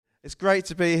It's great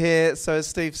to be here. So as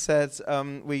Steve said,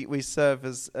 we serve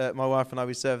as, my wife and I,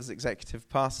 we serve as executive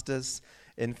pastors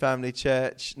in Family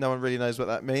Church. No one really knows what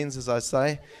that means, as I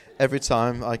say, every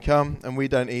time I come, and we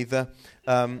don't either.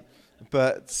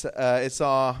 But it's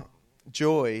our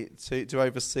joy to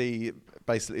oversee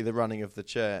basically the running of the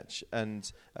church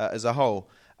and as a whole.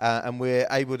 And we're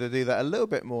able to do that a little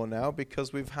bit more now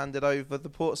because we've handed over the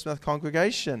Portsmouth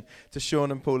congregation to Sean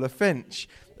and Paula Finch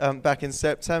back in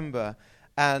September.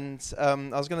 And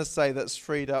I was going to say that's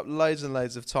freed up loads and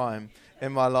loads of time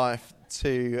in my life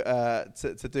to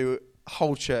do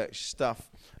whole church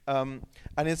stuff. And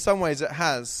in some ways it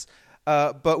has.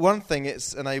 But one thing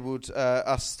it's enabled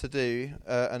us to do,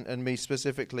 and me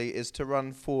specifically, is to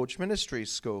run Forge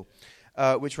Ministries School,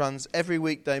 which runs every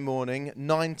weekday morning,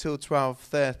 9 till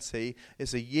 12:30.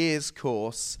 It's a year's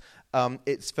course.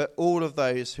 It's for all of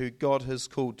those who God has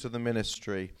called to the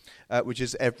ministry, which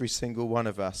is every single one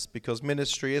of us, because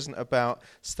ministry isn't about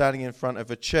standing in front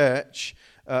of a church,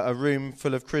 a room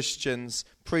full of Christians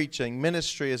preaching.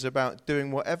 Ministry is about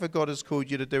doing whatever God has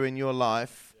called you to do in your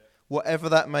life, whatever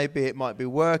that may be. It might be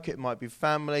work, it might be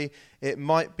family, it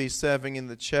might be serving in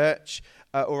the church,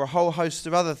 or a whole host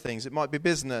of other things. It might be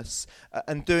business,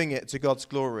 and doing it to God's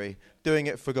glory, doing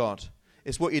it for God.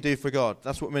 It's what you do for God.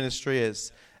 That's what ministry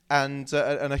is. And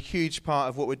a huge part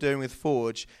of what we're doing with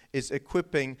Forge is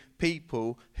equipping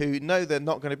people who know they're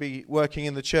not going to be working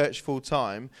in the church full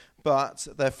time, but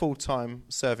they're full time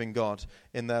serving God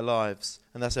in their lives.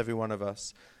 And that's every one of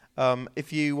us.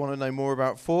 If you want to know more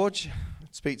about Forge,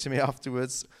 speak to me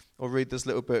afterwards or read this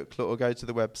little booklet or go to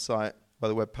the website, by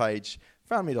the webpage,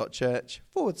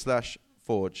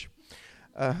 family.church/Forge.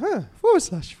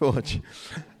 /Forge.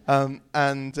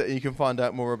 And you can find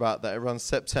out more about that. It runs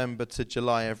September to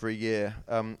July every year.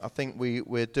 I think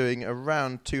we're doing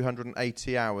around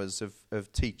 280 hours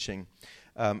of teaching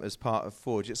as part of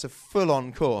Forge. It's a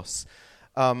full-on course.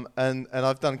 And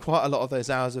I've done quite a lot of those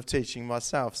hours of teaching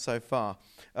myself so far.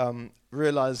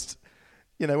 Realised,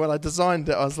 when I designed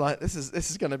it, I was like, this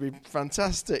is going to be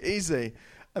fantastic, easy.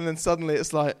 And then suddenly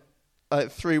it's like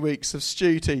 3 weeks of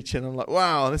stew teaching. I'm like,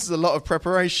 wow, this is a lot of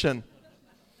preparation.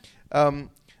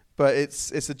 But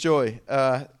it's a joy.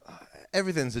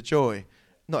 Everything's a joy.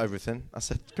 Not everything. That's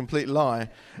a complete lie.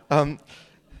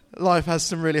 Life has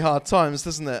some really hard times,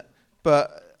 doesn't it?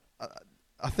 But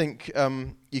I think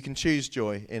you can choose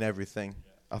joy in everything.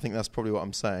 I think that's probably what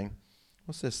I'm saying.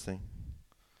 What's this thing?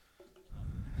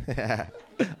 Yeah,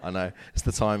 I know. It's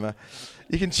the timer.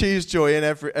 You can choose joy in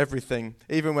everything.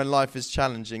 Even when life is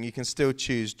challenging, you can still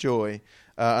choose joy.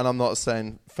 And I'm not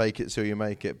saying fake it till you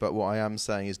make it, but what I am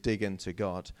saying is dig into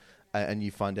God, and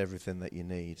you find everything that you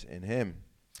need in Him.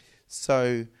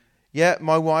 So, yeah,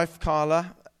 my wife,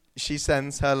 Carla, she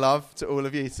sends her love to all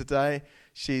of you today.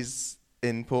 She's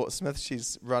in Portsmouth.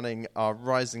 She's running our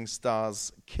Rising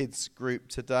Stars kids group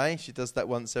today. She does that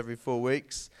once every 4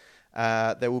 weeks.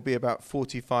 There will be about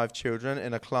 45 children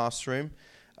in a classroom,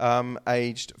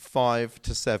 aged 5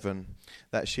 to 7,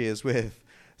 that she is with.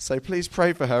 So please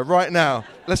pray for her right now.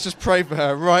 Let's just pray for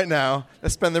her right now.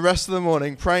 Let's spend the rest of the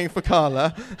morning praying for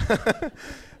Carla,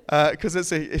 because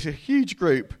it's a huge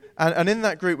group. And in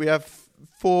that group we have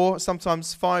 4,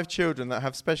 sometimes 5 children that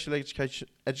have special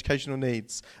educational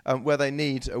needs, where they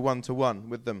need a one-to-one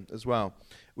with them as well,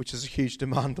 which is a huge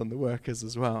demand on the workers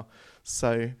as well.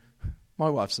 So my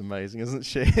wife's amazing, isn't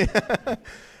she?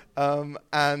 And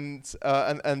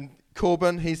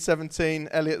Corbin, he's 17,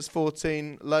 Elliot's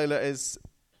 14, Lola is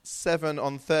 7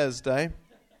 on Thursday.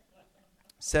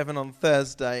 7 on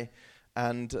Thursday,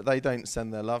 and they don't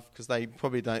send their love because they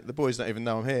probably don't. The boys don't even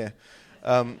know I'm here.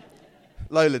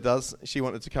 Lola does. She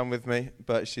wanted to come with me,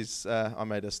 but I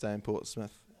made her stay in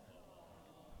Portsmouth.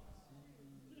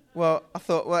 Well, I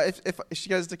thought, if she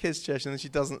goes to kids' church and then she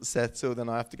doesn't settle, then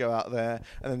I have to go out there.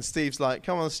 And then Steve's like,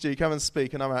 come on, Stu, come and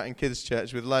speak, and I'm out in kids'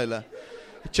 church with Lola.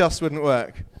 It just wouldn't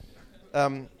work.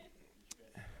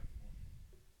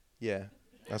 Yeah,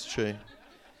 that's true.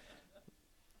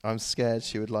 I'm scared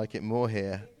she would like it more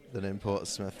here than in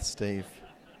Portsmouth, Steve.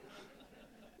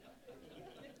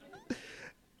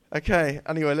 Okay,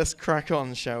 anyway, let's crack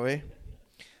on, shall we?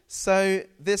 So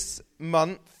this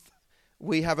month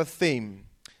we have a theme.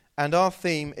 And our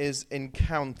theme is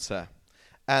encounter.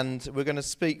 And we're going to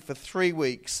speak for 3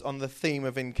 weeks on the theme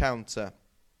of encounter.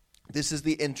 This is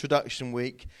the introduction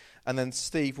week. And then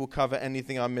Steve will cover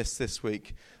anything I missed this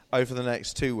week over the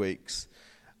next 2 weeks.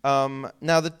 Now,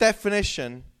 the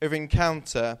definition of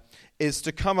encounter is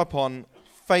to come upon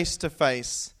face to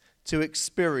face, to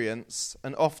experience,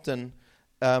 and often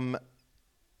to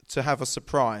have a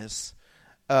surprise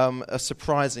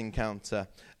encounter.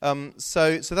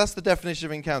 So that's the definition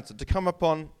of encounter, to come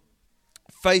upon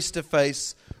face to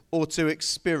face or to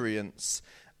experience.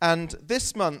 And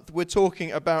this month we're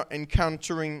talking about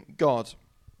encountering God,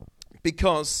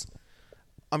 because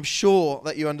I'm sure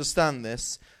that you understand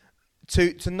this.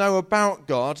 To know about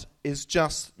God is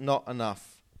just not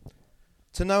enough.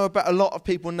 A lot of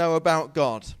people know about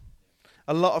God.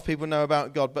 A lot of people know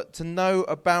about God, but to know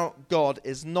about God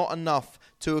is not enough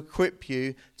to equip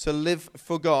you to live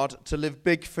for God, to live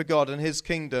big for God and His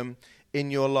kingdom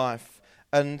in your life.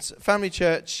 And Family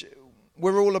Church,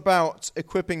 we're all about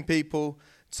equipping people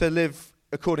to live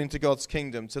according to God's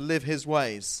kingdom, to live His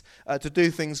ways, to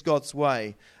do things God's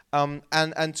way,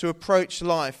 and to approach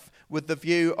life with the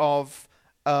view of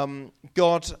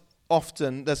God.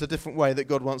 Often there's a different way that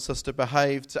God wants us to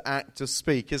behave, to act, to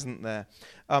speak, isn't there?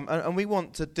 And we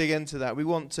want to dig into that. We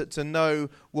want to know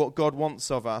what God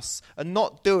wants of us and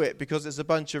not do it because it's a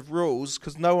bunch of rules,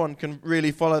 because no one can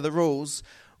really follow the rules.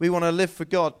 We want to live for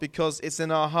God because it's in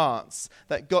our hearts,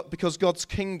 because God's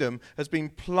kingdom has been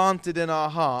planted in our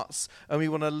hearts, and we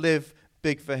want to live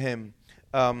big for Him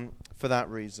for that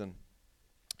reason.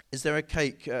 Is there a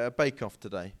cake bake-off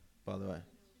today, by the way?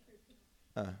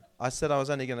 I said I was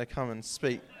only going to come and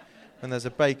speak when there's a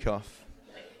bake-off.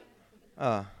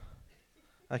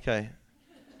 Okay.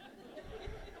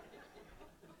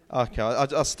 Okay,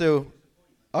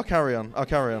 I'll carry on.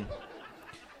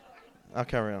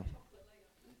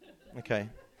 Okay.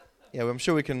 Yeah, well, I'm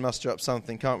sure we can muster up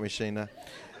something, can't we, Sheena?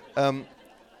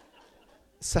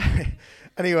 So,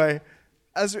 anyway,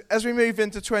 as we move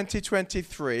into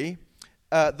 2023...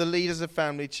 the leaders of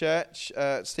Family Church,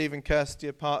 Steve and Kirsty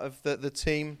are part of the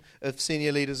team of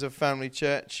senior leaders of Family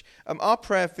Church. Our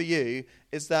prayer for you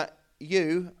is that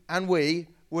you and we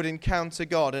would encounter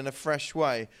God in a fresh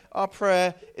way. Our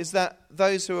prayer is that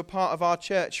those who are part of our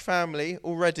church family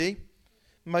already,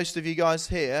 most of you guys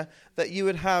here, that you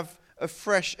would have a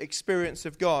fresh experience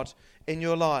of God in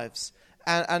your lives.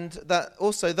 And that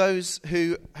also those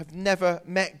who have never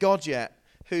met God yet,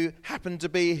 who happen to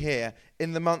be here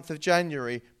in the month of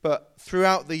January, but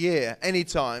throughout the year,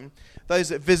 anytime, those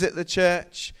that visit the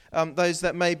church, those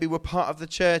that maybe were part of the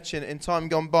church in time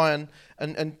gone by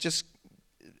and just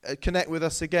connect with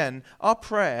us again, our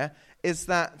prayer is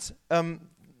that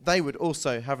they would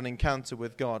also have an encounter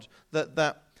with God,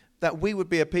 that we would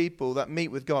be a people that meet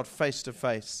with God face to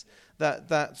face,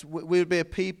 that we would be a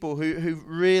people who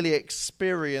really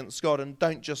experience God and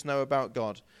don't just know about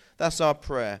God. That's our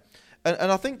prayer.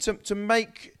 And I think to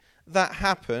make that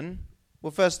happen, well,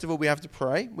 first of all, we have to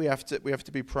pray. We have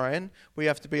to be praying. We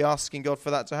have to be asking God for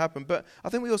that to happen. But I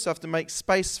think we also have to make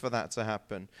space for that to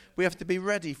happen. We have to be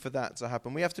ready for that to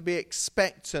happen. We have to be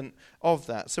expectant of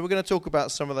that. So we're going to talk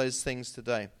about some of those things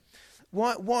today.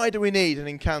 Why do we need an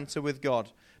encounter with God?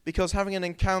 Because having an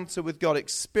encounter with God,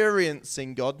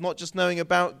 experiencing God, not just knowing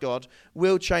about God,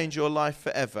 will change your life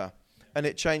forever. And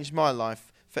it changed my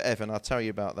life forever, and I'll tell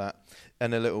you about that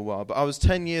in a little while. But I was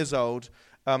 10 years old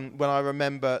when I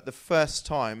remember the first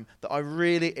time that I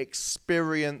really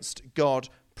experienced God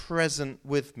present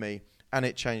with me, and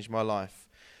it changed my life.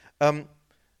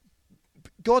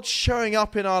 God showing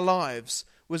up in our lives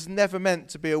was never meant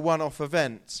to be a one-off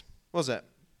event, was it?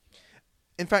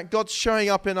 In fact, God showing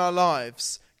up in our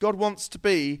lives, God wants to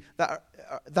be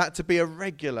that to be a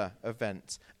regular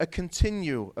event, a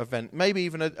continual event, maybe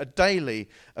even a daily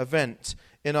event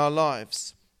in our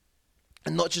lives.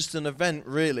 And not just an event,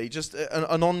 really, just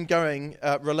an ongoing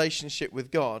relationship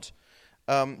with God,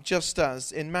 just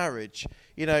as in marriage.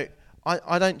 You know,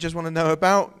 I don't just want to know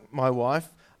about my wife.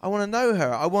 I want to know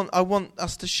her. I want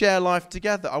us to share life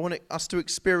together. I want us to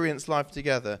experience life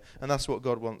together, and that's what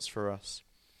God wants for us.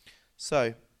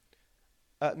 So,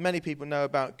 many people know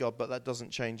about God, but that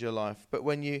doesn't change your life. But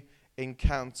when you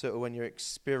encounter or when you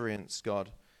experience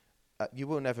God, you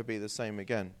will never be the same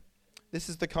again. This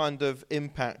is the kind of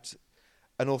impact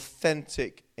an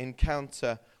authentic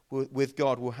encounter with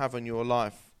God will have on your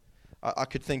life. I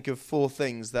could think of 4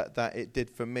 things that it did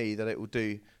for me, that it will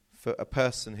do for a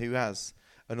person who has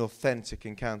an authentic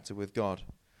encounter with God.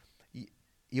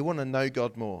 You want to know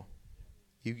God more.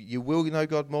 You will know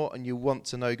God more, and you want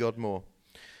to know God more.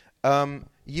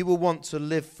 You will want to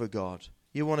live for God.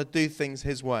 You want to do things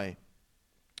His way.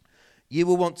 You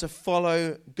will want to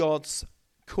follow God's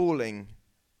calling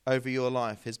over your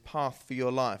life, His path for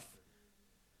your life.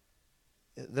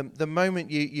 The moment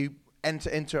you enter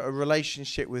into a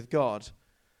relationship with God,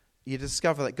 you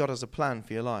discover that God has a plan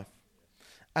for your life.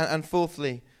 And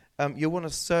fourthly, you want to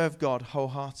serve God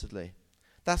wholeheartedly.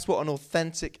 That's what an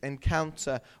authentic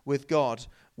encounter with God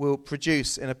will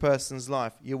produce in a person's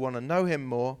life. You want to know Him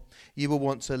more. You will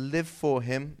want to live for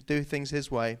Him, do things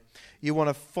His way. You want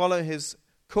to follow His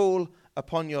call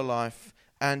upon your life,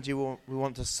 and we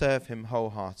want to serve him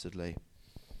wholeheartedly.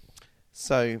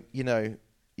 So,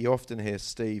 you often hear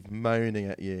Steve moaning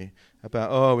at you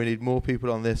about, we need more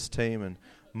people on this team and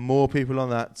more people on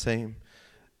that team.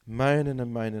 Moaning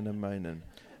and moaning and moaning.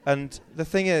 And the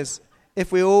thing is,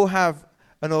 if we all have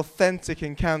an authentic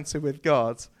encounter with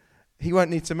God, he won't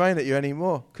need to moan at you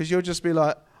anymore, because you'll just be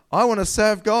like, I want to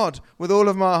serve God with all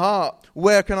of my heart.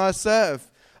 Where can I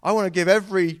serve? I want to give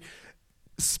every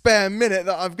spare minute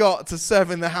that I've got to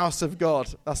serve in the house of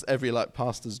God. That's every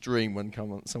pastor's dream when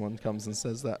someone comes and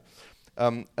says that.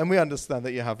 And we understand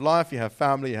that you have life, you have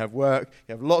family, you have work,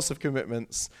 you have lots of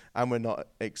commitments, and we're not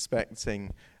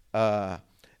expecting,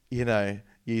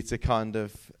 you to kind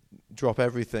of drop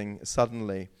everything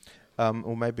suddenly.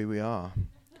 Or maybe we are.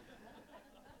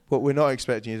 What we're not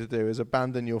expecting you to do is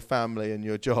abandon your family and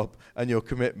your job and your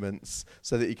commitments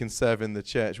so that you can serve in the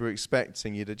church. We're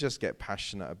expecting you to just get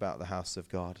passionate about the house of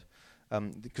God,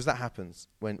 because that happens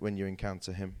when you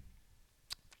encounter him.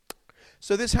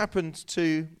 So this happened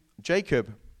to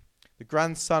Jacob, the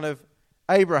grandson of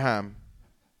Abraham,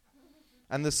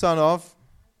 and the son of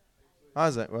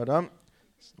Isaac. Well done.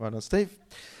 Well done, Steve.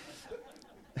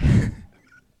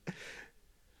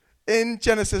 In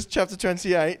Genesis chapter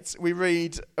 28, we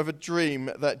read of a dream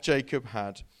that Jacob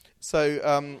had.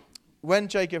 So when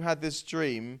Jacob had this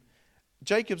dream,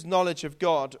 Jacob's knowledge of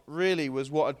God really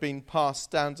was what had been passed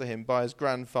down to him by his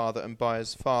grandfather and by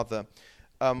his father,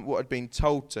 what had been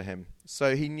told to him.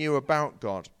 So he knew about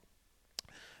God.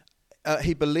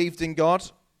 He believed in God.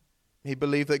 He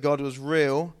believed that God was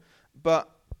real, but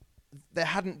there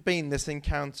hadn't been this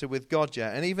encounter with God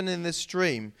yet. And even in this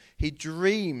dream, he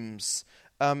dreams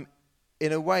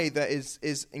in a way that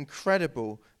is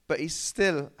incredible, but he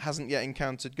still hasn't yet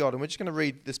encountered God. And we're just going to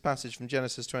read this passage from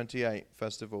Genesis 28,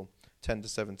 first of all, 10 to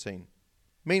 17.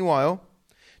 Meanwhile,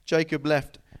 Jacob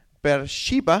left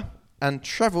Beersheba and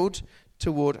travelled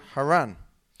toward Haran.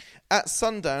 At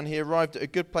sundown, he arrived at a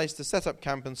good place to set up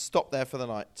camp and stop there for the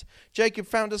night. Jacob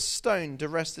found a stone to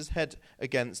rest his head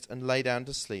against and lay down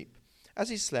to sleep. As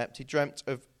he slept, he dreamt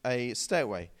of a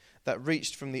stairway that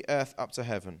reached from the earth up to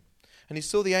heaven. And he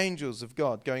saw the angels of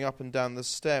God going up and down the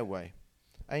stairway.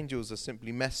 Angels are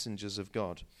simply messengers of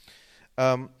God.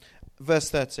 Verse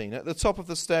 13, at the top of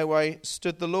the stairway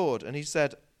stood the Lord, and he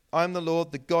said, I am the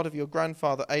Lord, the God of your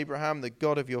grandfather Abraham, the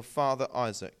God of your father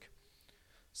Isaac.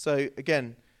 So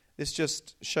again, this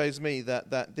just shows me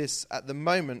that this, at the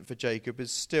moment for Jacob,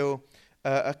 is still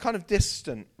a kind of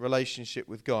distant relationship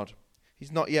with God.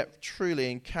 He's not yet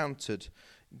truly encountered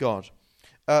God.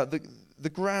 The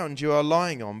ground you are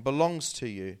lying on belongs to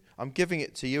you. I'm giving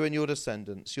it to you and your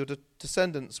descendants. Your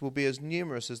descendants will be as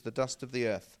numerous as the dust of the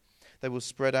earth. They will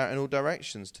spread out in all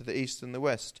directions, to the east and the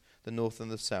west, the north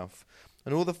and the south.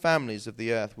 And all the families of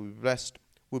the earth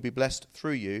will be blessed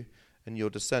through you and your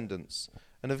descendants.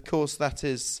 And of course, that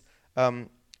is, in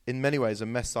many ways, a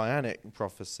messianic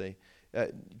prophecy.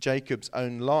 Jacob's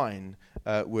own line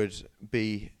would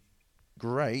be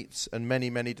great and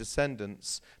many, many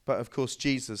descendants. But of course,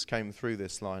 Jesus came through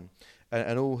this line.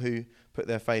 And all who put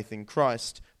their faith in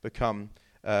Christ become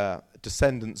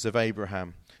descendants of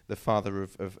Abraham, the father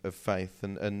of faith,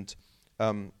 and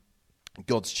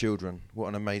God's children. What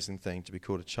an amazing thing to be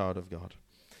called a child of God.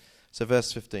 So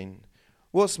verse 15,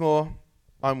 what's more,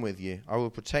 I'm with you. I will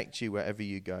protect you wherever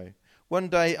you go. One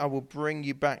day I will bring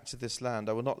you back to this land.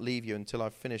 I will not leave you until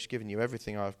I've finished giving you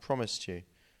everything I have promised you.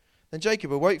 Then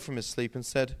Jacob awoke from his sleep and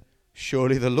said,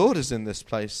 surely the Lord is in this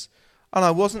place, and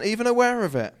I wasn't even aware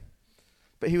of it.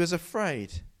 But he was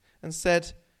afraid and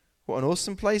said, what an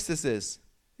awesome place this is.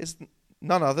 It's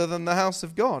none other than the house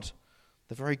of God,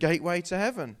 the very gateway to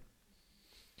heaven.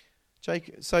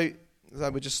 So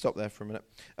we'll just stop there for a minute.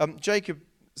 Jacob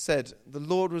said, the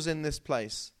Lord was in this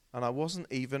place, and I wasn't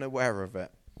even aware of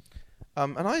it.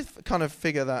 And I kind of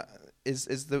figure that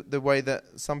is the way that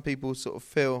some people sort of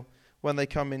feel when they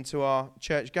come into our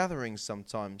church gatherings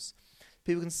sometimes.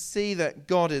 People can see that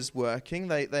God is working.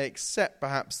 They accept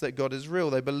perhaps that God is real.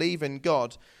 They believe in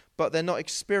God, but they're not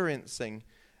experiencing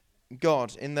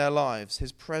God in their lives,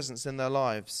 his presence in their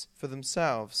lives for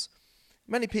themselves.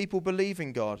 Many people believe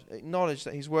in God, acknowledge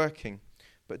that he's working,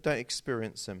 but don't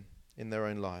experience him in their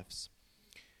own lives.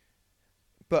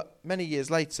 But many years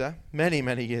later,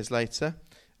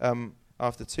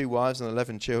 after 2 wives and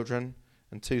 11 children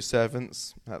and 2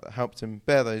 servants that helped him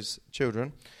bear those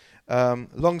children,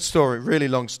 long story, really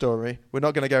long story. We're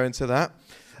not going to go into that.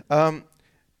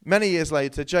 Many years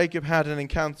later, Jacob had an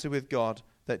encounter with God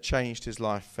that changed his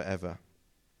life forever.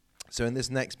 So in this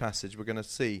next passage, we're going to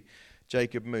see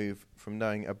Jacob move from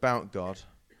knowing about God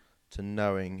to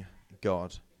knowing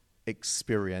God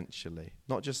experientially.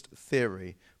 Not just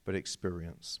theory, but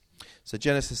experience. So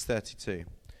Genesis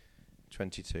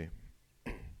 32:22.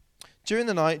 During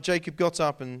the night, Jacob got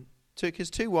up and took his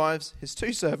 2 wives, his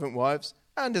 2 servant wives,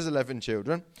 and his 11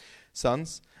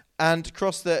 sons, and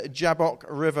crossed the Jabbok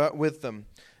River with them.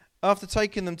 After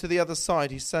taking them to the other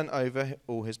side, he sent over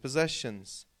all his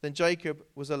possessions. Then Jacob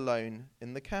was alone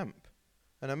in the camp,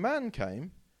 and a man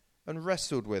came and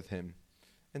wrestled with him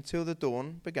until the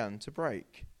dawn began to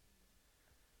break.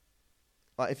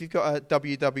 Like if you've got a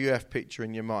WWF picture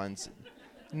in your mind,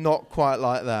 not quite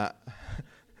like that.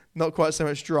 Not quite so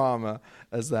much drama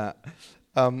as that.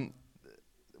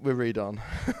 We'll read on.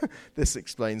 This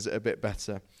explains it a bit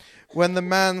better. When the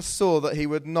man saw that he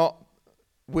would not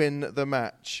win the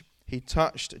match, he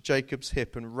touched Jacob's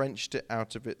hip and wrenched it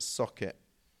out of its socket.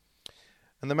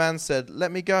 And the man said,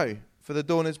 "Let me go, for the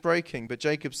dawn is breaking." But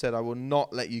Jacob said, "I will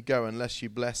not let you go unless you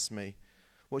bless me."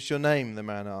 "What's your name?" the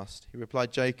man asked. He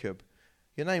replied, "Jacob."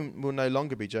 "Your name will no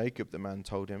longer be Jacob," the man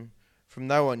told him. "From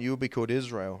now on you will be called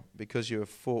Israel, because you have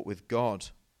fought with God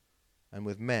and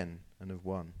with men and have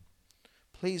won."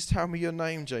 "Please tell me your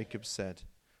name," Jacob said.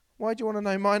 "Why do you want to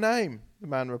know my name?" the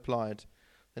man replied.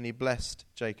 Then he blessed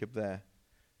Jacob there.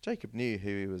 Jacob knew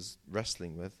who he was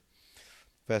wrestling with.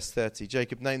 Verse 30,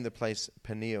 Jacob named the place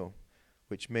Peniel,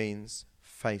 which means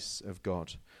face of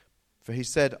God. For he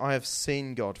said, "I have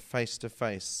seen God face to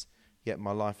face, yet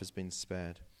my life has been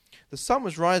spared." The sun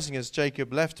was rising as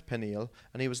Jacob left Peniel,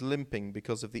 and he was limping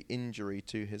because of the injury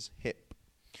to his hip.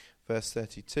 Verse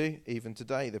 32, even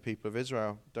today the people of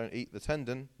Israel don't eat the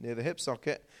tendon near the hip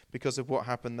socket because of what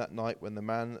happened that night when the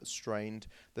man strained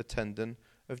the tendon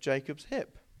of Jacob's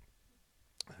hip.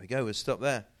 There we go, we'll stop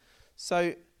there.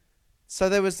 So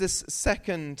there was this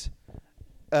second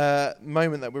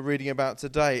moment that we're reading about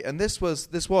today, and this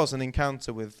was an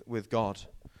encounter with God.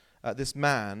 This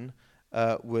man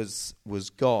was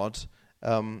God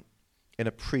in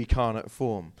a pre-carnate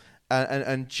form.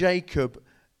 And Jacob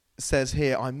says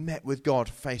here, I met with God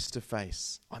face to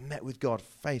face. I met with God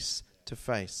face to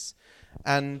face.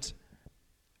 And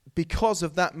because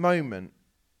of that moment,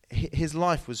 his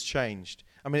life was changed.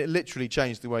 I mean, it literally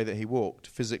changed the way that he walked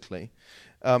physically.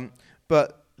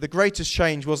 But the greatest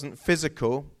change wasn't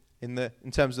physical in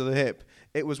terms of the hip.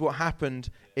 It was what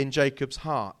happened in Jacob's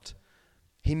heart.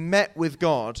 He met with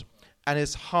God, and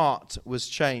his heart was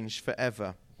changed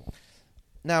forever.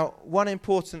 Now, one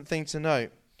important thing to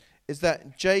note is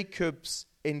that Jacob's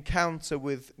encounter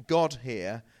with God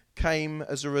here came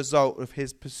as a result of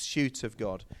his pursuit of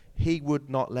God. He would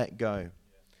not let go.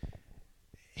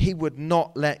 He would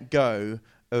not let go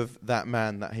of that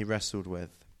man that he wrestled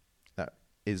with. That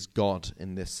is God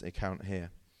in this account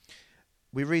here.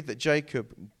 We read that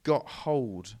Jacob got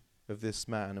hold of this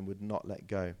man and would not let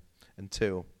go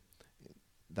until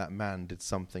that man did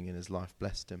something in his life,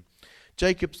 blessed him.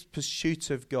 Jacob's pursuit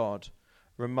of God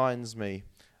reminds me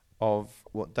of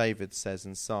what David says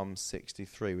in Psalm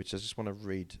 63, which I just want to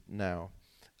read now.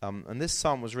 And this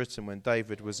psalm was written when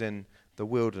David was in the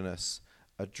wilderness,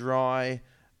 a dry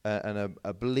and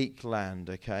a bleak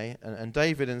land, okay? And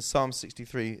David in Psalm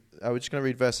 63, we're just going to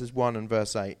read verses 1 and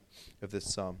verse 8 of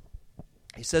this psalm.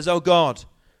 He says, "O God,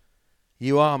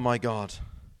 you are my God.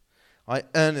 I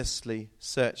earnestly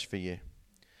search for you.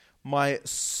 My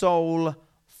soul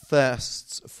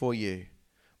thirsts for you.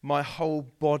 My whole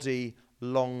body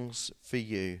longs for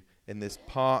you in this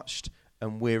parched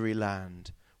and weary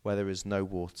land where there is no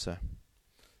water."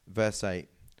 Verse 8,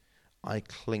 "I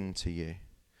cling to you.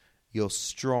 Your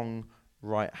strong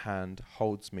right hand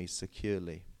holds me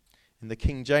securely." In the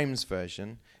King James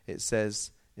Version, it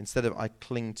says, instead of "I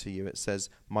cling to you," it says,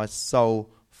 "My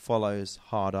soul follows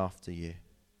hard after you."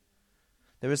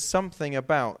 There is something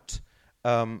about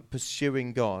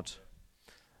pursuing God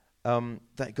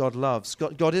that God loves.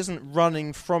 God isn't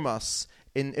running from us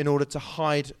in order to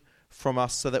hide from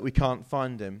us so that we can't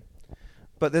find him.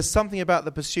 But there's something about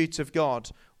the pursuit of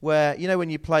God where, you know, when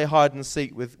you play hide and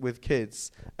seek with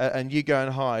kids and you go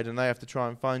and hide and they have to try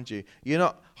and find you, you're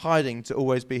not hiding to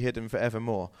always be hidden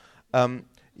forevermore.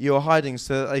 You're hiding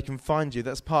so that they can find you.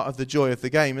 That's part of the joy of the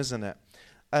game, isn't it?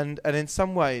 And in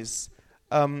some ways,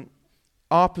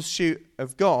 our pursuit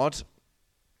of God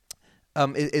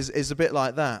is a bit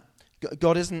like that.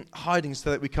 God isn't hiding so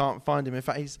that we can't find him. In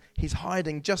fact, he's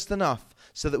hiding just enough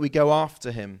so that we go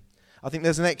after him. I think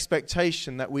there's an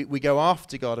expectation that we go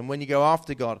after God, and when you go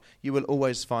after God, you will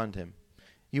always find him.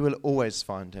 You will always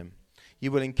find him.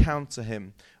 You will encounter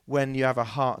him when you have a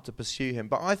heart to pursue him.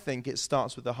 But I think it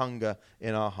starts with the hunger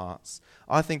in our hearts.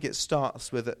 I think it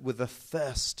starts with the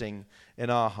thirsting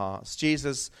in our hearts.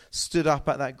 Jesus stood up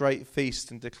at that great feast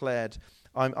and declared,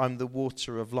 I'm the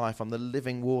water of life. I'm the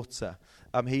living water.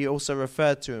 He also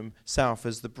referred to himself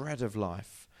as the bread of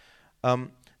life.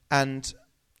 And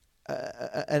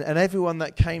everyone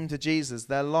that came to Jesus,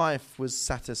 their life was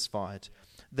satisfied.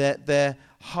 Their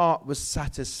heart was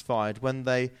satisfied when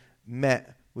they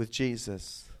met with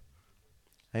Jesus.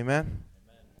 Amen?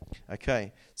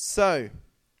 Okay, so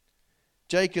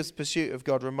Jacob's pursuit of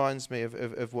God reminds me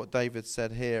of what David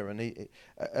said here, and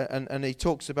he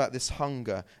talks about this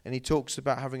hunger, and he talks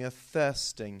about having a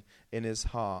thirsting in his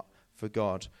heart for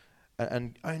God,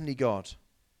 and only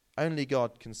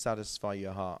God can satisfy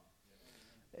your heart.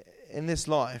 In this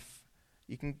life,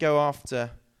 you can go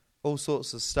after all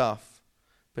sorts of stuff,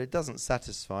 but it doesn't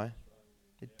satisfy.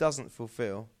 It doesn't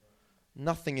fulfill.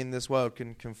 Nothing in this world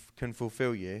can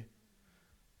fulfill you.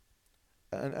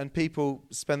 And people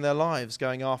spend their lives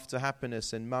going after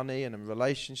happiness in money and in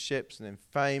relationships and in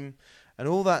fame and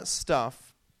all that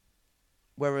stuff,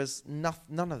 whereas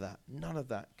none of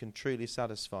that can truly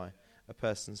satisfy a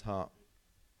person's heart.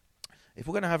 If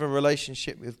we're going to have a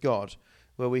relationship with God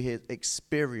where we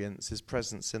experience his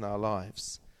presence in our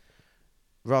lives,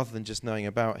 rather than just knowing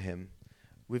about him,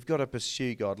 we've got to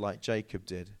pursue God like Jacob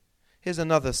did. Here's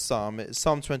another psalm. It's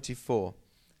Psalm 24,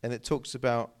 and it talks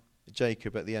about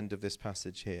Jacob at the end of this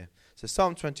passage here. So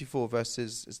Psalm 24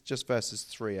 it's just verses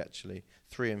 3 actually,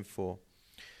 3 and 4.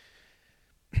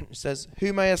 It says,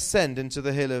 "Who may ascend into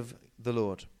the hill of the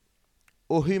Lord?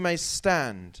 Or who may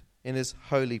stand in his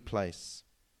holy place?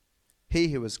 He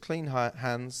who has clean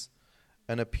hands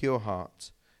and a pure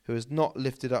heart, who has not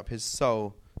lifted up his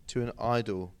soul to an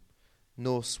idol,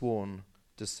 nor sworn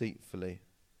deceitfully."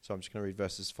 So I'm just going to read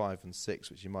verses 5 and 6,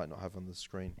 which you might not have on the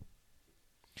screen.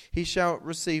 "He shall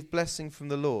receive blessing from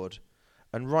the Lord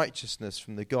and righteousness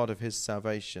from the God of his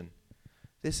salvation.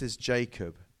 This is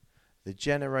Jacob, the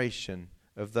generation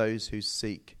of those who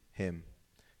seek him,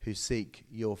 who seek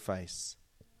your face,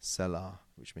 Selah,"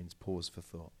 which means pause for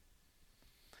thought.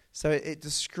 So it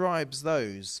describes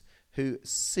those who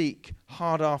seek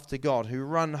hard after God, who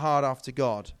run hard after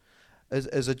God,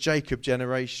 as a Jacob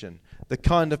generation, the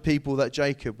kind of people that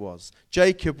Jacob was.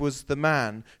 Jacob was the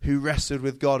man who wrestled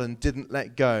with God and didn't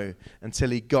let go until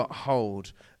he got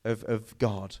hold of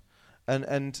God.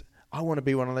 And I want to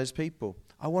be one of those people.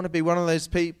 I want to be one of those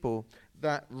people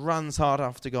that runs hard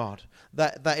after God,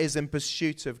 that is in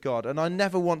pursuit of God. And I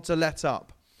never want to let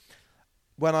up.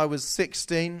 When I was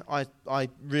 16, I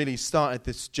really started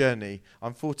this journey.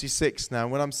 I'm 46 now.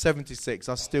 When I'm 76,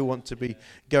 I still want to be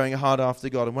going hard after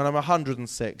God. And when I'm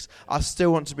 106, I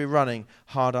still want to be running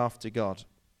hard after God.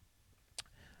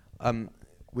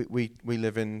 We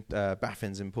live in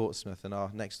Baffins in Portsmouth, and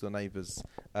our next door neighbours,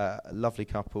 a lovely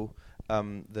couple.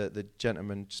 The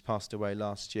gentleman just passed away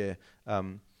last year,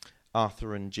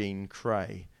 Arthur and Jean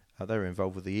Cray. They were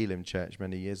involved with the Elim Church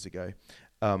many years ago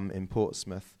in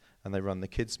Portsmouth. And they run the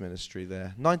kids ministry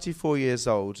there. 94 years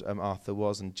old, Arthur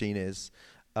was, and Jean is.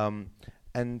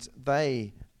 And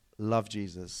they love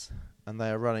Jesus. And they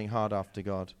are running hard after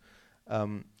God.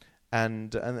 And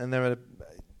they're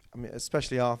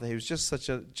especially Arthur, he was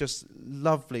just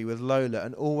lovely with Lola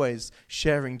and always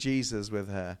sharing Jesus with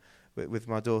her, with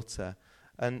my daughter.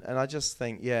 And I just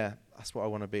think, yeah, that's what I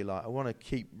want to be like. I want to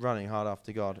keep running hard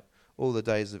after God all the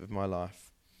days of my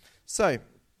life. So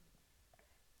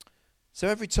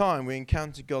every time we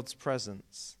encounter God's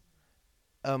presence,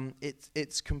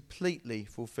 it's completely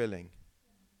fulfilling.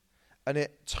 And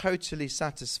it totally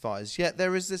satisfies. Yet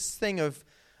there is this thing of,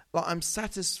 like, I'm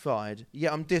satisfied,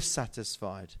 yet I'm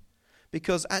dissatisfied.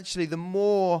 Because actually the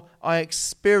more I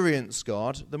experience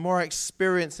God, the more I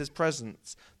experience his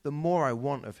presence, the more I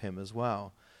want of him as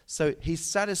well. So he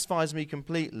satisfies me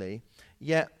completely,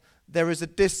 yet there is a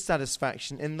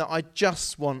dissatisfaction in that I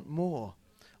just want more.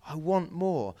 I want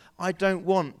more. I don't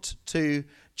want to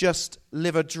just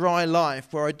live a dry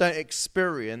life where I don't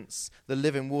experience the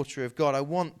living water of God. I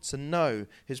want to know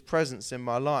his presence in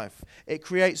my life. It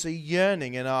creates a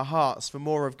yearning in our hearts for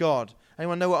more of God.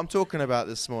 Anyone know what I'm talking about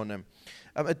this morning?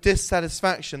 A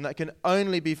dissatisfaction that can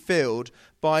only be filled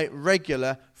by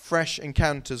regular, fresh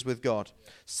encounters with God.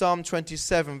 Psalm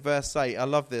 27, verse 8. I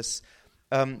love this.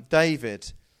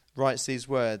 David writes these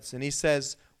words, and he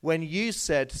says, "When you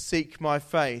said, 'Seek my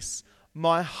face,'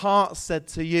 my heart said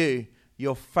to you,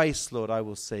 'Your face, Lord, I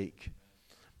will seek.'"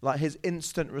 Like his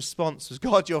instant response was,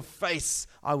 "God, your face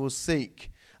I will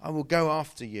seek. I will go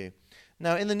after you."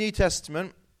 Now, in the New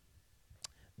Testament,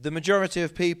 the majority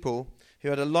of people who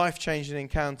had a life-changing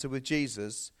encounter with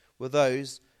Jesus were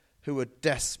those who were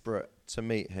desperate to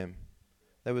meet him.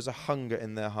 There was a hunger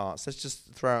in their hearts. Let's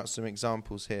just throw out some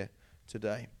examples here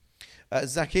today.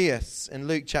 Zacchaeus in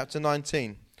Luke chapter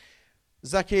 19.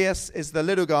 Zacchaeus is the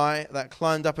little guy that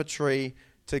climbed up a tree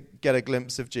to get a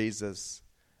glimpse of Jesus,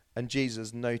 and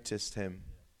Jesus noticed him.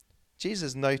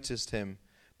 Jesus noticed him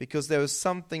because there was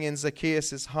something in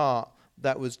Zacchaeus' heart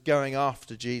that was going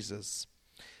after Jesus.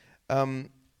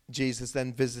 Jesus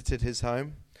then visited his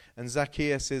home, and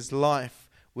Zacchaeus' life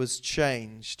was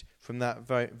changed from that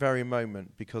very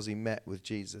moment because he met with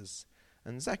Jesus.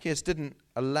 And Zacchaeus didn't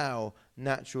allow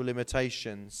natural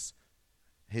limitations,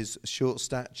 his short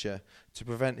stature, to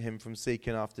prevent him from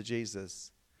seeking after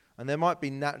Jesus. And there might be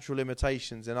natural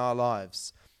limitations in our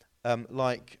lives,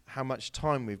 like how much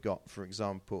time we've got, for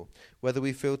example, whether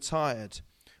we feel tired,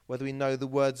 whether we know the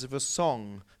words of a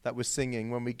song that we're singing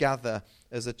when we gather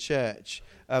as a church,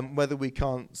 whether we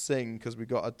can't sing because we've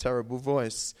got a terrible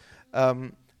voice,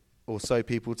 or so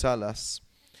people tell us.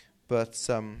 But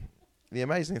the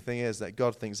amazing thing is that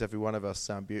God thinks every one of us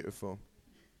sound beautiful.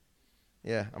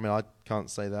 Yeah, I mean, I can't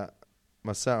say that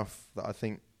myself, that I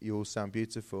think you all sound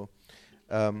beautiful.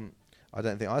 I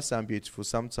don't think I sound beautiful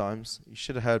sometimes. You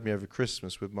should have heard me over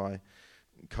Christmas with my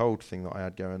cold thing that I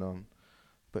had going on.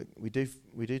 But we do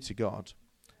to God.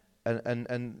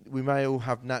 And we may all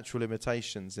have natural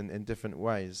limitations in different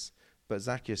ways, but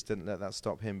Zacchaeus didn't let that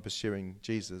stop him pursuing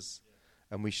Jesus.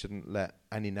 And we shouldn't let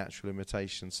any natural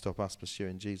limitations stop us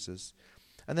pursuing Jesus.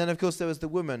 And then, of course, there was the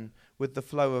woman with the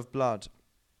flow of blood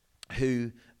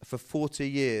who for 40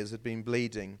 years had been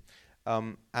bleeding,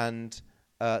 and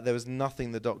there was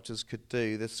nothing the doctors could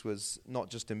do. This was not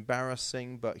just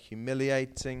embarrassing, but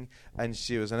humiliating, and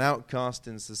she was an outcast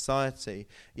in society.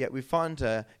 Yet we find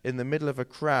her in the middle of a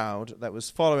crowd that was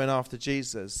following after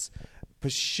Jesus,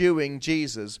 pursuing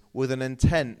Jesus with an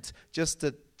intent just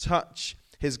to touch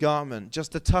his garment,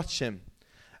 just to touch him.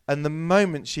 And the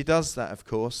moment she does that, of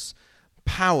course,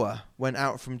 power went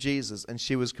out from Jesus and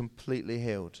she was completely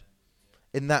healed.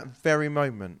 In that very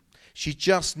moment, she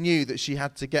just knew that she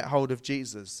had to get hold of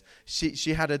Jesus.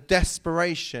 She had a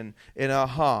desperation in her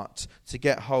heart to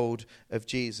get hold of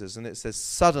Jesus. And it says,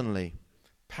 suddenly,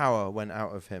 power went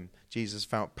out of him. Jesus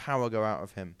felt power go out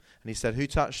of him. And he said, who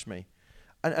touched me?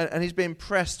 And he's being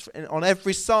pressed on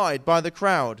every side by the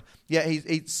crowd.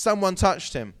 Yet someone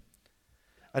touched him.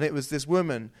 And it was this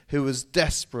woman who was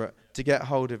desperate to get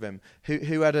hold of him,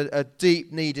 who had a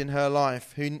deep need in her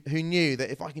life, who knew that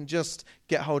if I can just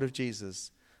get hold of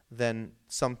Jesus, then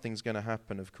something's going to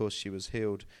happen. Of course, she was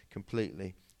healed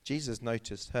completely. Jesus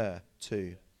noticed her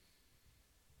too.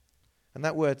 And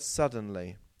that word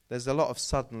suddenly, there's a lot of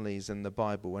suddenlies in the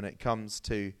Bible when it comes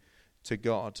to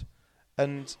God.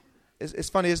 And it's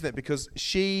funny, isn't it? Because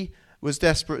she was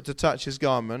desperate to touch his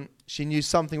garment. She knew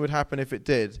something would happen if it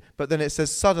did. But then it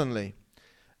says suddenly.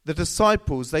 The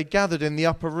disciples, they gathered in the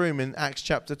upper room in Acts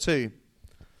chapter 2.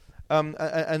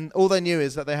 And all they knew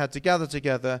is that they had to gather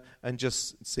together and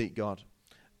just seek God.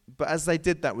 But as they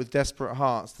did that with desperate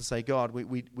hearts to say, God,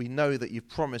 we know that you've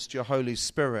promised your Holy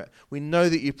Spirit. We know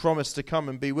that you promised to come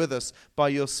and be with us by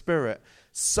your Spirit.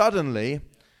 Suddenly,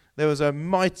 there was a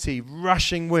mighty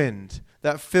rushing wind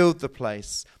that filled the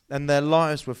place, and their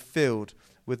lives were filled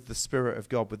with the Spirit of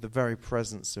God, with the very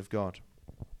presence of God.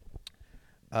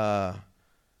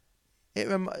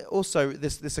 Also,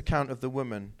 this account of the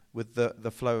woman with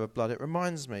the flow of blood, it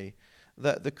reminds me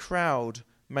that the crowd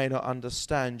may not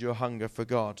understand your hunger for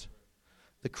God.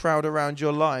 The crowd around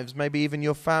your lives, maybe even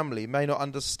your family, may not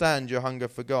understand your hunger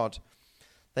for God.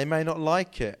 They may not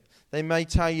like it. They may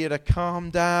tell you to calm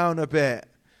down a bit.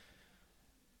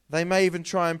 They may even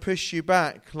try and push you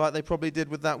back like they probably did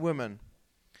with that woman.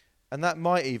 And that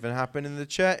might even happen in the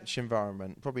church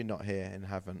environment. Probably not here in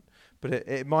heaven. But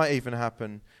it might even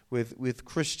happen with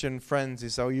Christian friends who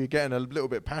say, oh, you're getting a little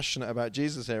bit passionate about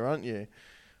Jesus here, aren't you?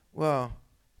 Well,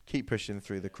 keep pushing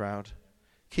through the crowd.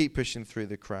 Keep pushing through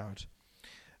the crowd.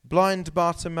 Blind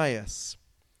Bartimaeus.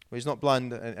 Well, he's not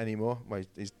blind anymore. Well,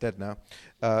 he's dead now,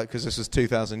 because this was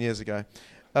 2,000 years ago.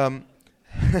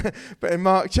 But in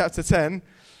Mark chapter 10,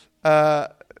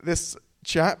 this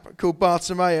chap called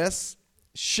Bartimaeus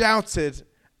shouted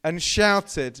and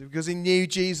shouted because he knew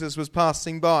Jesus was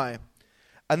passing by.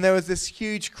 And there was this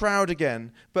huge crowd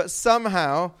again. But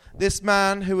somehow, this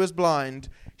man who was blind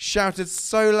shouted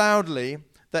so loudly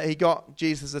that he got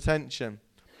Jesus' attention.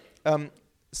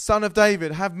 Son of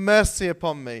David, have mercy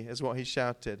upon me, is what he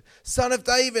shouted. Son of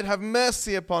David, have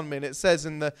mercy upon me. And it says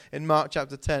in Mark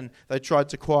chapter 10, they tried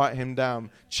to quiet him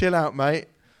down. Chill out, mate.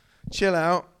 Chill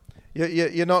out.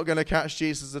 You're not going to catch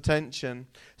Jesus' attention.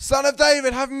 Son of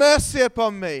David, have mercy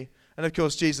upon me. And of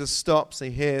course, Jesus stops,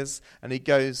 he hears, and he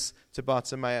goes to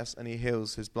Bartimaeus and he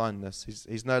heals his blindness.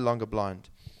 He's no longer blind.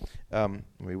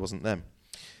 He wasn't then.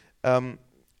 And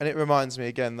it reminds me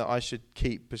again that I should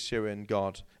keep pursuing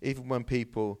God, even when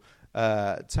people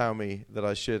tell me that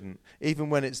I shouldn't. Even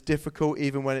when it's difficult,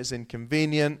 even when it's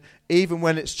inconvenient, even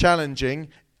when it's challenging.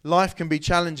 Life can be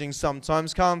challenging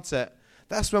sometimes, can't it?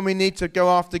 That's when we need to go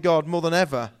after God more than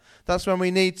ever. That's when we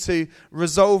need to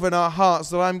resolve in our hearts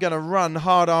that I'm going to run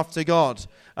hard after God.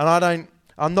 And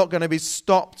I'm not going to be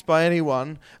stopped by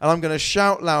anyone. And I'm going to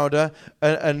shout louder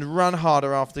and run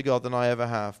harder after God than I ever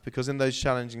have. Because in those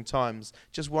challenging times,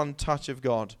 just one touch of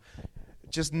God,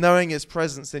 just knowing His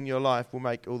presence in your life will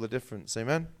make all the difference.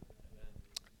 Amen?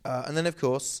 And then, of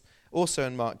course, also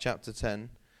in Mark chapter 10,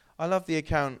 I love the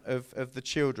account of the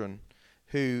children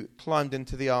who climbed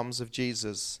into the arms of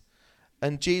Jesus.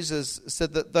 And Jesus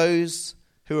said that those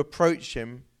who approach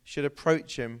Him should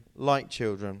approach Him like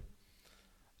children,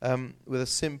 with a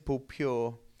simple,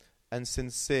 pure, and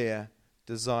sincere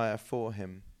desire for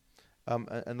Him.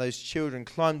 And those children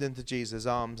climbed into Jesus'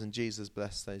 arms, and Jesus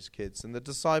blessed those kids. And the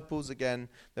disciples, again,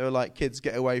 they were like, kids,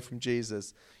 get away from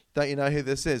Jesus. Don't you know who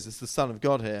this is? It's the Son of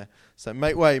God here. So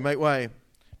make way, make way.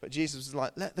 But Jesus was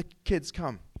like, let the kids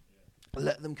come.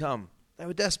 Let them come. They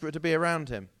were desperate to be around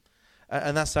Him.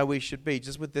 And that's how we should be,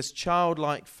 just with this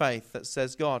childlike faith that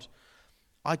says, God,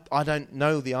 I don't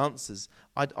know the answers.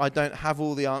 I don't have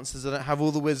all the answers. I don't have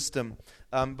all the wisdom.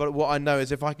 But what I know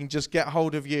is if I can just get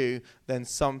hold of You, then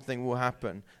something will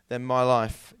happen. Then my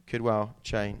life could well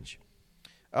change.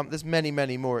 There's many,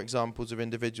 many more examples of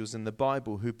individuals in the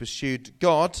Bible who pursued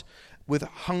God with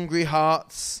hungry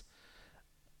hearts.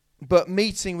 But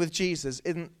meeting with Jesus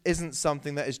isn't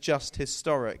something that is just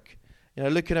historic. You know,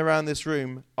 looking around this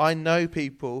room, I know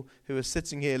people who are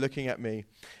sitting here looking at me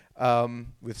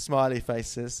with smiley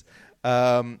faces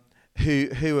who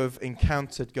have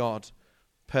encountered God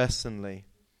personally,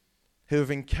 who have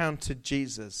encountered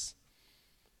Jesus.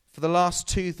 For the last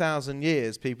 2,000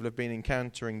 years, people have been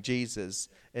encountering Jesus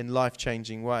in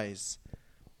life-changing ways.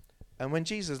 And when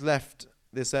Jesus left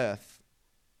this earth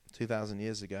 2,000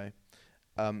 years ago,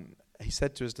 He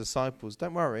said to His disciples,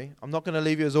 don't worry, I'm not going to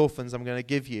leave you as orphans. I'm going to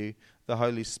give you the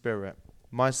Holy Spirit,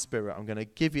 my Spirit. I'm going to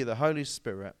give you the Holy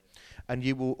Spirit, and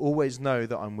you will always know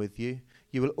that I'm with you.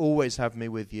 You will always have me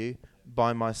with you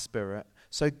by my Spirit.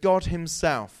 So God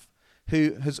Himself,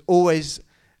 who has always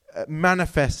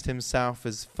manifest Himself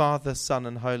as Father, Son,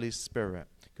 and Holy Spirit.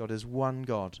 God is one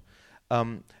God.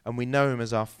 And we know Him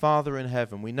as our Father in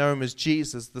heaven. We know Him as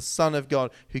Jesus, the Son of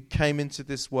God, who came into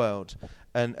this world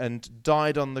and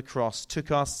died on the cross,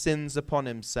 took our sins upon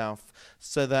Himself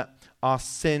so that our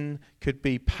sin could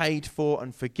be paid for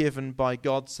and forgiven by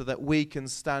God, so that we can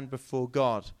stand before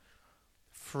God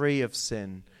free of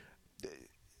sin,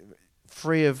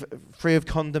 free of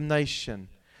condemnation.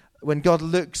 When God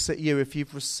looks at you, if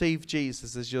you've received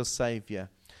Jesus as your Saviour,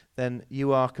 then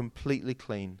you are completely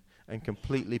clean and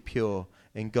completely pure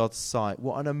in God's sight.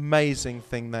 What an amazing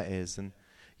thing that is. And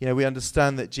you know, we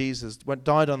understand that Jesus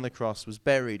died on the cross, was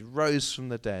buried, rose from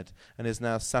the dead, and is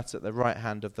now sat at the right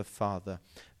hand of the Father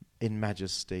in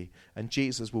majesty. And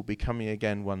Jesus will be coming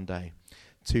again one day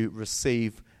to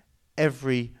receive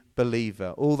every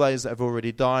believer, all those that have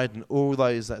already died and all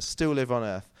those that still live on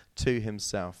earth, to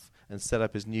Himself, and set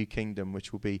up His new kingdom,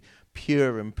 which will be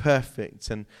pure and perfect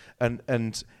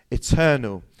and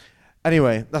eternal.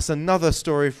 Anyway, that's another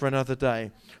story for another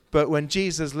day. But when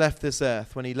Jesus left this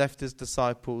earth, when He left His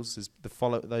disciples,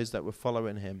 those that were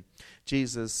following Him,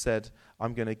 Jesus said,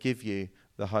 I'm going to give you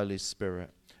the Holy Spirit.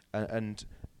 And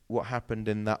what happened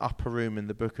in that upper room in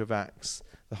the book of Acts,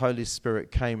 the Holy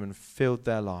Spirit came and filled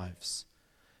their lives,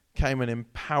 came and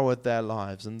empowered their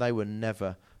lives, and they were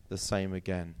never the same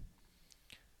again.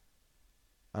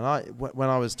 And when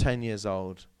I was 10 years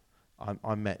old,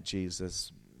 I met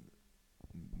Jesus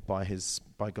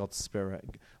by God's Spirit.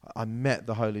 I met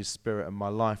the Holy Spirit, and my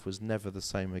life was never the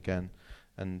same again.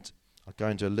 And I'll go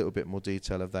into a little bit more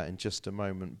detail of that in just a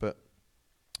moment. But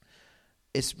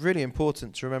it's really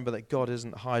important to remember that God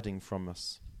isn't hiding from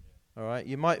us. All right?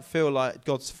 You might feel like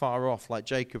God's far off, like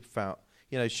Jacob felt.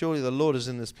 You know, surely the Lord is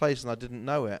in this place and I didn't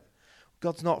know it.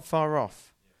 God's not far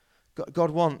off.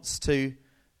 God wants to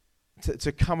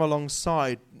come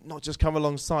alongside, not just come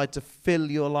alongside, to fill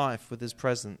your life with His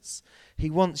presence. He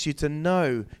wants you to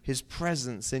know His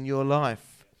presence in your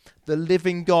life. The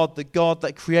living God, the God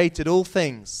that created all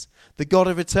things, the God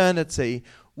of eternity,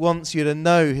 wants you to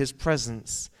know His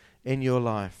presence in your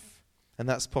life. And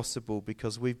that's possible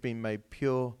because we've been made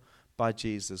pure by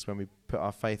Jesus when we put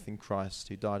our faith in Christ,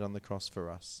 who died on the cross for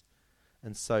us.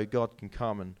 And so God can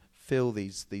come and fill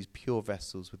these pure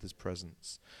vessels with His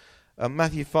presence.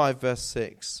 Matthew 5 verse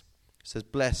 6 says,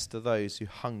 blessed are those who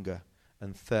hunger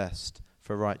and thirst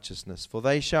for righteousness, for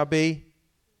they shall be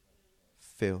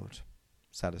filled,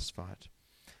 satisfied.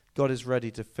 God is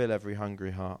ready to fill every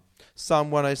hungry heart.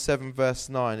 Psalm 107 verse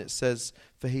 9, it says,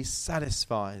 "For he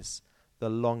satisfies the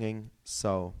longing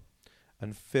soul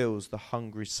and fills the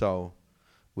hungry soul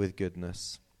with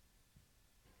goodness."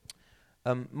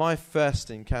 My first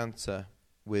encounter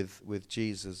with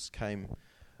Jesus came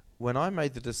when I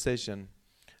made the decision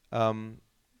as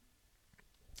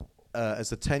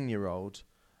a 10-year-old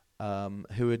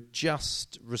who had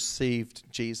just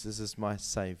received Jesus as my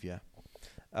saviour.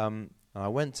 And I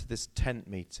went to this tent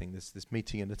meeting, this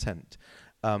meeting in a tent,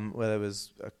 where there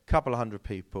was a couple of hundred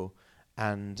people,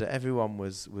 and everyone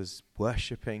was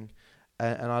worshipping.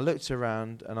 And I looked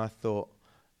around and I thought,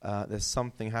 there's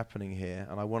something happening here,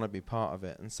 and I want to be part of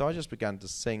it. And so I just began to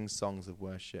sing songs of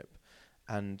worship.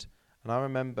 And I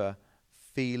remember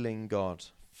feeling God,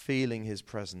 feeling his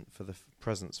presence for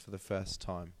the first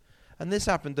time. And this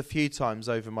happened a few times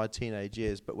over my teenage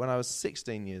years, but when I was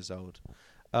 16 years old,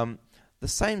 the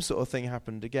same sort of thing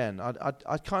happened again.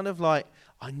 I kind of like,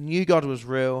 I knew God was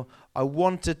real. I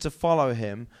wanted to follow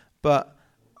him, but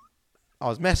I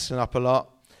was messing up a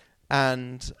lot.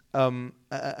 And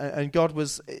God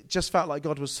was, it just felt like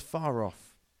God was far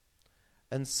off.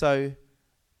 And so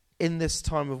in this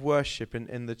time of worship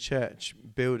in the church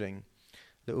building,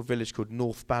 little village called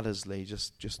North Baddesley,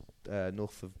 just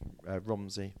north of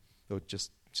Romsey, or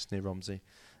just near Romsey,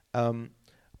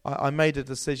 I made a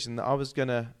decision that I was going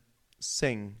to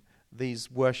sing these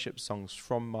worship songs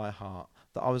from my heart,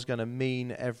 that I was going to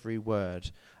mean every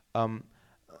word,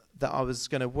 that I was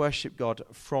going to worship God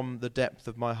from the depth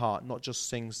of my heart, not just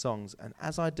sing songs. And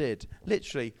as I did,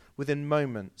 literally within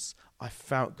moments, I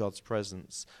felt God's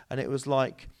presence. And it was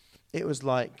like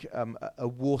a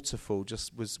waterfall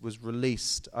just was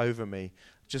released over me.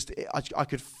 I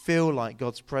could feel like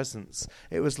God's presence.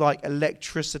 It was like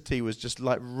electricity was just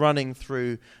like running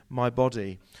through my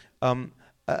body. And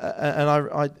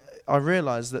I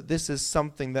realized that this is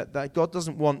something that God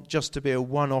doesn't want just to be a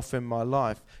one-off in my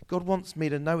life. God wants me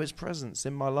to know his presence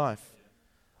in my life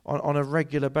on a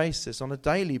regular basis, on a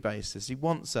daily basis. He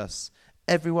wants us,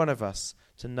 every one of us,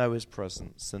 to know his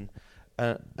presence.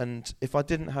 And if I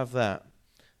didn't have that,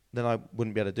 then I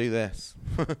wouldn't be able to do this.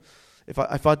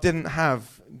 If I didn't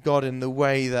have God in the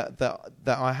way that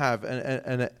I have,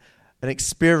 an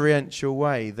experiential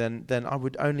way, then I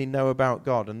would only know about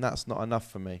God, and that's not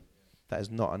enough for me. That is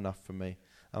not enough for me.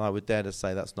 And I would dare to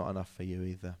say that's not enough for you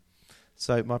either.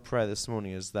 So my prayer this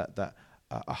morning is that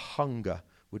a hunger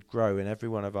would grow in every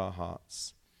one of our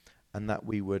hearts, and that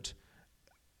we would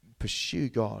pursue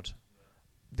God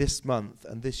this month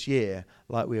and this year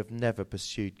like we have never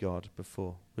pursued God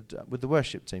before. Would the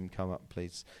worship team come up,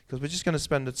 please? Because we're just going to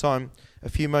spend a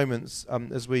few moments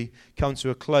as we come to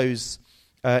a close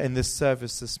in this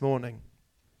service this morning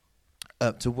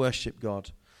to worship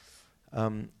God.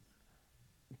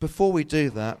 Before we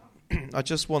do that, I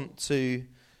just want to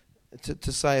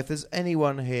say, if there's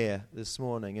anyone here this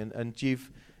morning and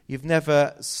you've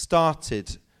never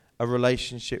started a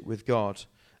relationship with God,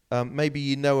 maybe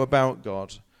you know about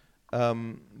God,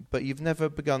 but you've never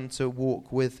begun to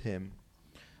walk with him,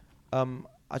 I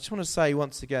just want to say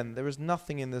once again, there is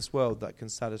nothing in this world that can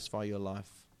satisfy your life.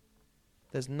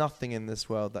 There's nothing in this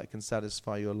world that can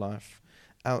satisfy your life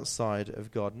outside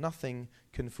of God. Nothing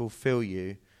can fulfill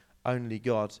you. Only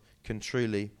God can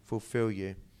truly fulfill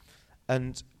you.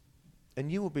 And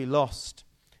you will be lost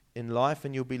in life,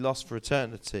 and you'll be lost for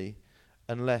eternity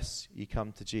unless you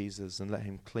come to Jesus and let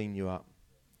him clean you up.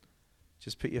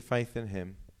 Just put your faith in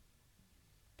him.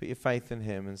 Put your faith in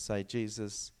him and say,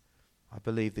 Jesus, I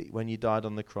believe that when you died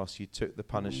on the cross, you took the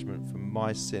punishment for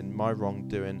my sin, my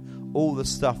wrongdoing, all the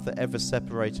stuff that ever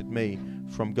separated me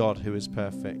from God who is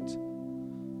perfect.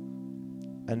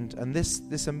 And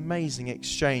this amazing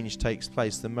exchange takes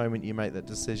place the moment you make that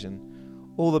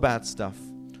decision. All the bad stuff,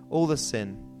 all the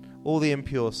sin, all the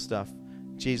impure stuff,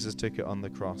 Jesus took it on the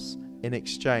cross. In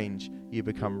exchange, you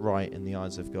become right in the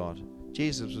eyes of God.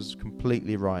 Jesus was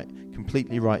completely right,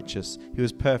 completely righteous. He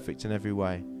was perfect in every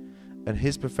way. And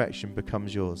his perfection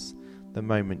becomes yours the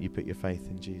moment you put your faith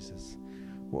in Jesus.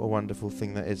 What a wonderful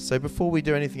thing that is. So before we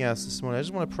do anything else this morning, I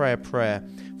just want to pray a prayer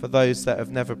for those that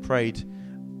have never prayed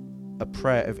a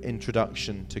prayer of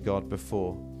introduction to God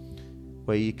before,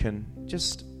 where you can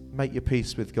just make your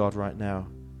peace with God right now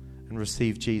and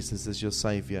receive Jesus as your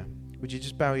Saviour. Would you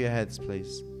just bow your heads,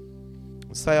 please?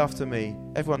 And say after me,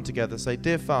 everyone together, say,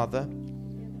 Dear Father,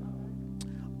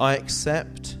 I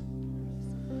accept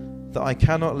that I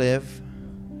cannot live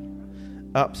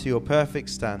up to your perfect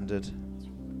standard,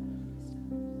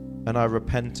 and I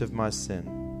repent of my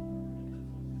sin.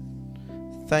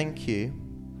 Thank you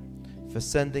for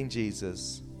sending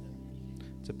Jesus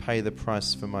to pay the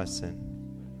price for my sin.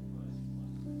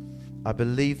 I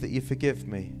believe that you forgive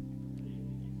me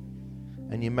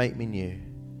and you make me new.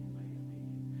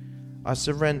 I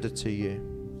surrender to you.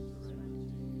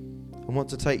 I want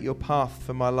to take your path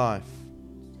for my life.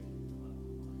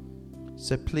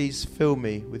 So please fill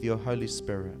me with your Holy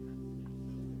Spirit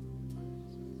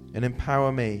and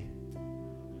empower me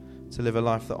to live a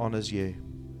life that honors you.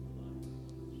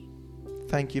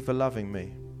 Thank you for loving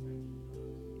me.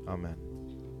 Amen.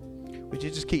 Would you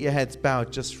just keep your heads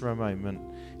bowed just for a moment?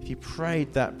 If you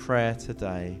prayed that prayer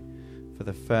today for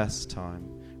the first time,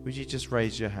 would you just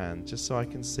raise your hand just so I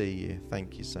can see you?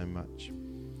 Thank you so much.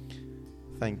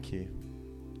 Thank you.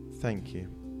 Thank you.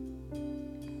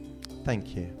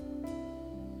 Thank you.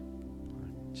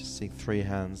 I just see 3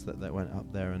 hands that went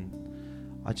up there, and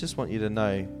I just want you to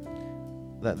know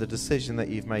that the decision that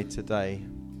you've made today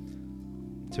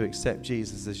to accept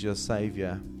Jesus as your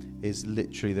Saviour is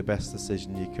literally the best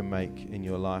decision you can make in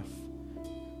your life.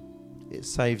 It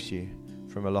saves you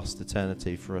from a lost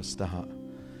eternity for a start.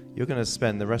 You're going to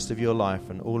spend the rest of your life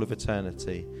and all of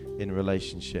eternity in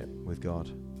relationship with God.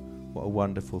 What a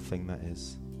wonderful thing that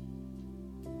is.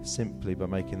 Simply by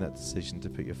making that decision to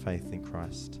put your faith in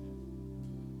Christ.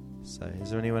 So, is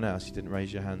there anyone else? You didn't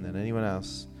raise your hand then. Anyone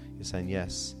else? You're saying,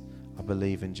 yes, I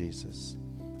believe in Jesus.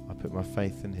 I put my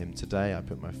faith in him. Today I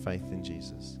put my faith in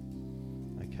Jesus.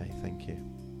 Okay, thank you.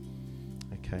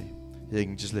 Okay, you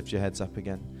can just lift your heads up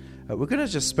again. We're going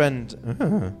to just spend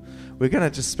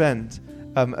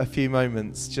a few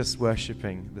moments just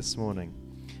worshipping this morning.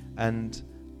 And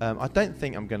I don't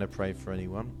think I'm going to pray for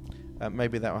anyone.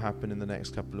 Maybe that will happen in the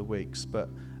next couple of weeks. But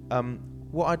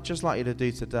what I'd just like you to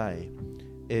do today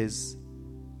is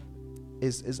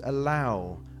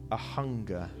allow a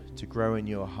hunger to grow in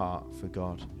your heart for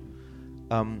God.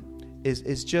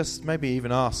 Is just maybe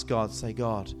even ask God, say,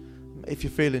 God, if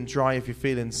you're feeling dry, if you're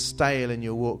feeling stale in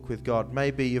your walk with God,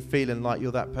 maybe you're feeling like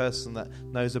you're that person that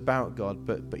knows about God,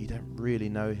 but you don't really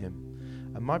know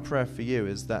him. And my prayer for you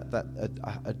is that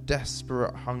a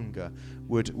desperate hunger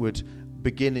would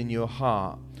begin in your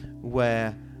heart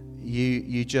where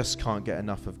you just can't get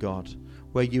enough of God,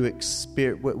 where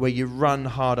you run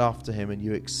hard after him and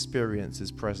you experience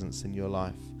his presence in your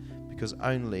life, because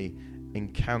only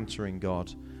encountering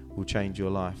God will change your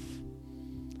life.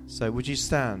 So would you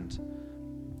stand?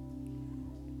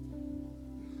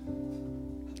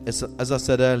 As I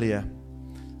said earlier,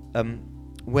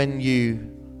 when you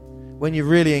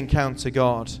really encounter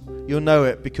God, you'll know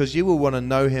it because you will want to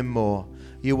know him more.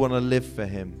 You want to live for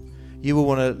him. You will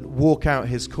want to walk out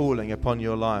his calling upon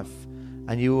your life,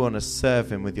 and you will want to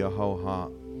serve him with your whole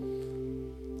heart.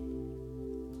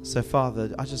 So,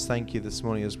 Father, I just thank you this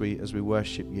morning as we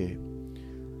worship you.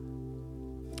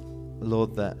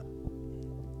 Lord, that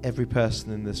every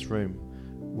person in this room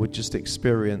would just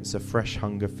experience a fresh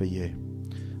hunger for you.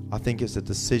 I think it's a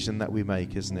decision that we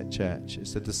make, isn't it, church?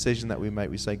 It's a decision that we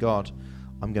make. We say, God,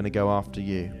 I'm going to go after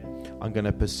you. I'm going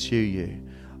to pursue you.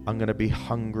 I'm going to be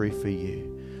hungry for you.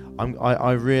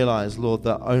 I realize, Lord,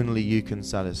 that only you can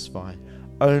satisfy.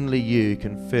 Only you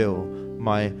can fill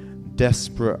my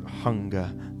desperate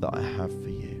hunger that I have for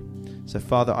you. So,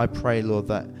 Father, I pray, Lord,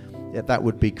 that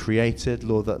would be created,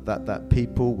 Lord, that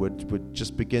people would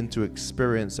just begin to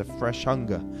experience a fresh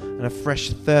hunger and a fresh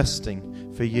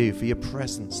thirsting for you, for your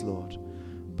presence, Lord.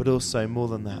 But also, more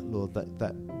than that, Lord,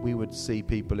 that we would see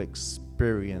people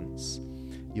experience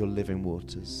your living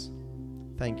waters.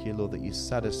 Thank you, Lord, that you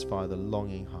satisfy the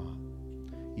longing heart.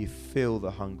 You fill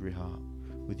the hungry heart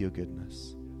with your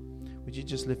goodness. Would you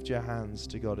just lift your hands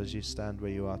to God as you stand where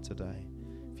you are today?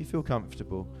 If you feel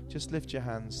comfortable, just lift your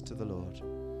hands to the Lord.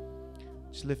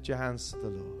 Just lift your hands to the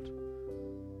Lord.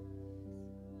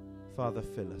 Father,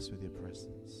 fill us with your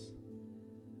presence.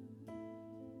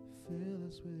 Fill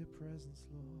us with your presence,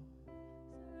 Lord.